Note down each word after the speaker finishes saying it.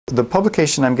The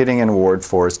publication I'm getting an award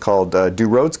for is called Do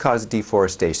Roads Cause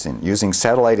Deforestation? Using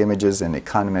Satellite Images and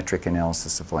Econometric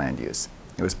Analysis of Land Use.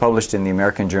 It was published in the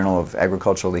American Journal of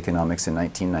Agricultural Economics in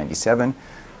 1997,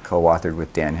 co-authored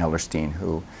with Dan Hellerstein,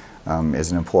 who is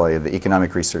an employee of the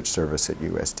Economic Research Service at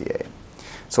USDA.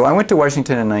 So I went to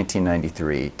Washington in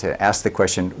 1993 to ask the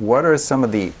question, what are some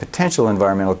of the potential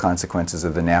environmental consequences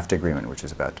of the NAFTA agreement, which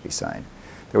is about to be signed?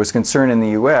 There was concern in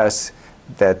the U.S.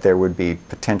 that there would be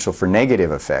potential for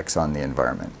negative effects on the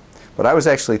environment. But I was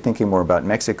actually thinking more about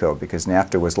Mexico, because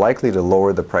NAFTA was likely to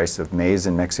lower the price of maize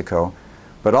in Mexico,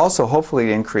 but also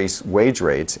hopefully increase wage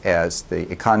rates as the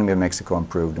economy of Mexico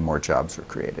improved and more jobs were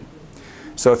created.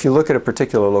 So if you look at a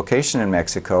particular location in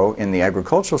Mexico, in the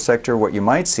agricultural sector, what you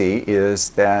might see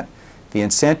is that the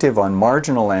incentive on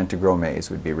marginal land to grow maize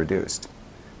would be reduced.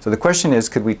 So the question is,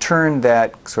 could we turn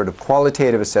that sort of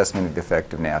qualitative assessment of the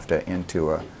effect of NAFTA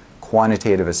into a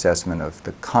quantitative assessment of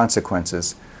the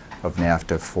consequences of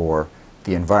NAFTA for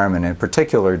the environment, in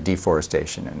particular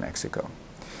deforestation in Mexico?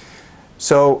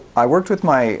 So I worked with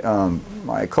my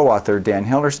co-author, Dan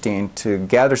Hellerstein, to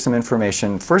gather some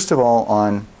information, first of all,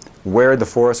 on where the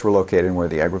forests were located and where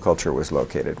the agriculture was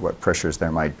located, what pressures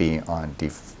there might be on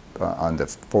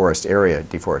the forest area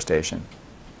deforestation.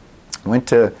 Went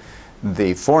to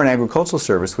the Foreign Agricultural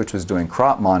Service, which was doing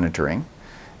crop monitoring,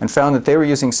 and found that they were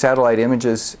using satellite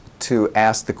images to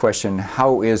ask the question,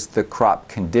 how is the crop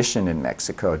condition in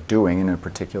Mexico doing in a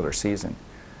particular season?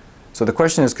 So the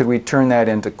question is, could we turn that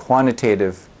into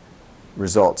quantitative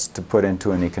results to put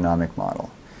into an economic model?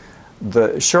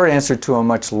 The short answer to a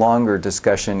much longer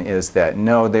discussion is that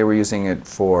no, they were using it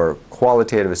for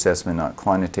qualitative assessment, not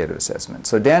quantitative assessment.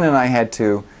 So Dan and I had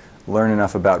to learn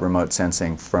enough about remote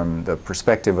sensing from the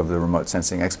perspective of the remote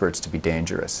sensing experts to be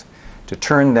dangerous. To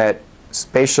turn that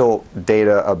spatial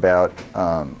data about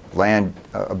land,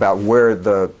 about where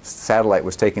the satellite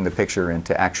was taking the picture,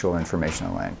 into actual information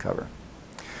on land cover.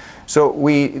 So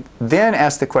we then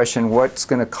asked the question, what's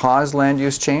going to cause land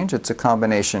use change? It's a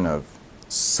combination of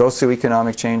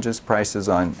socioeconomic changes, prices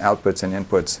on outputs and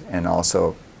inputs, and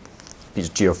also these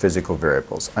geophysical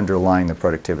variables underlying the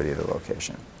productivity of the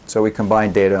location. So we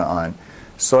combined data on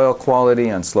soil quality,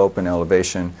 on slope and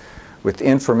elevation, with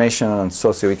information on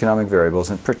socioeconomic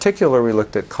variables. In particular, we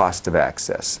looked at cost of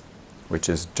access, which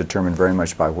is determined very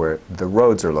much by where the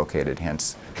roads are located,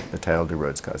 hence the title, Do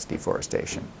Roads Cause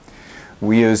Deforestation?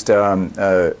 We used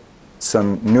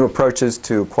some new approaches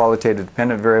to qualitative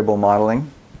dependent variable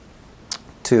modeling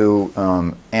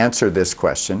to answer this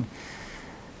question.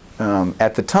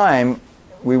 At the time,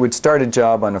 we would start a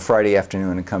job on a Friday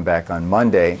afternoon and come back on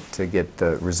Monday to get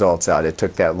the results out. It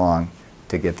took that long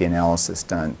to get the analysis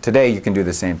done. Today, you can do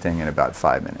the same thing in about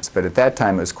 5 minutes. But at that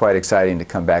time, it was quite exciting to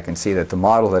come back and see that the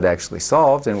model had actually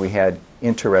solved and we had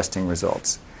interesting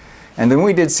results. And then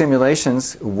we did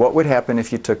simulations. What would happen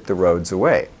if you took the roads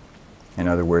away? In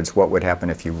other words, what would happen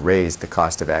if you raised the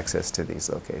cost of access to these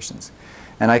locations?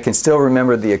 And I can still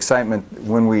remember the excitement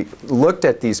when we looked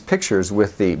at these pictures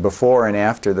with the before and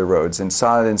after the roads and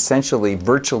saw that essentially,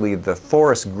 virtually, the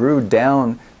forest grew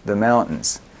down the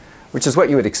mountains, which is what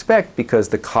you would expect because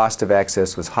the cost of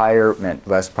access was higher, meant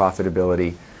less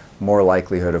profitability, more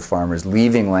likelihood of farmers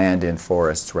leaving land in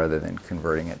forests rather than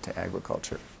converting it to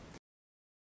agriculture.